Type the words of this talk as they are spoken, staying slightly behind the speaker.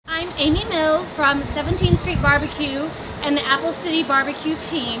I'm Amy Mills from 17th Street Barbecue and the Apple City Barbecue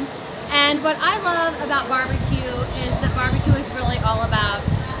team. And what I love about barbecue is that barbecue is really all about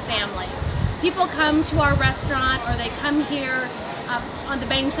family. People come to our restaurant or they come here on the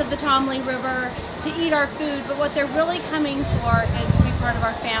banks of the Tomly River to eat our food, but what they're really coming for is to be part of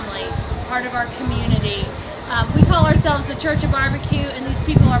our family, part of our community. We call ourselves the Church of Barbecue, and these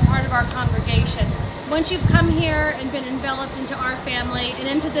people are part of our congregation. Once you've come here and been enveloped into our family and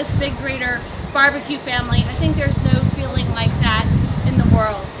into this big greater barbecue family, I think there's no feeling like that in the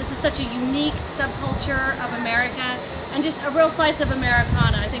world. This is such a unique subculture of America and just a real slice of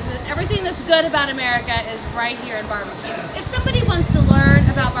Americana. I think that everything that's good about America is right here in barbecue. If somebody wants to learn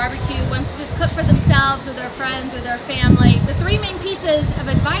about barbecue, wants to just cook for themselves or their friends or their family, the three main pieces of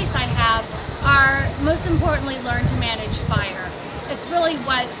advice I have are, most importantly, learn to manage fire. It's really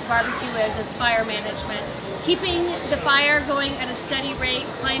what barbecue is, it's fire management. Keeping the fire going at a steady rate,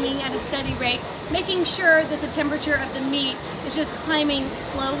 climbing at a steady rate, making sure that the temperature of the meat is just climbing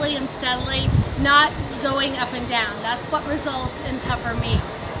slowly and steadily, not going up and down. That's what results in tougher meat.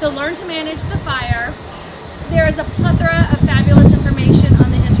 So learn to manage the fire. There is a plethora of fabulous information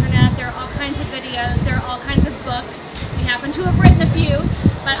on the internet. There are all kinds of videos, there are all kinds of books. We happen to have written a few,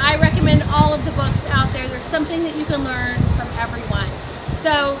 but I recommend all of the books out there. There's something that you can learn from everyone.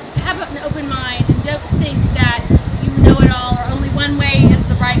 So have an open mind and don't think that you know it all or only one way is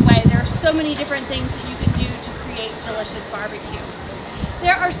the right way. There are so many different things that you can do to create delicious barbecue.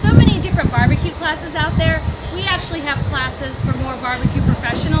 There are so many different barbecue classes out there. We actually have classes for more barbecue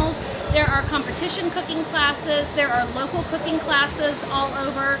professionals. There are competition cooking classes, there are local cooking classes all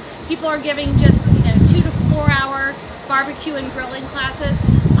over. People are giving just 2 to 4 hour barbecue and grilling classes.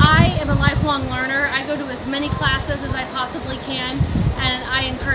 I am a lifelong learner. I go to as many classes as I possibly can, and I encourage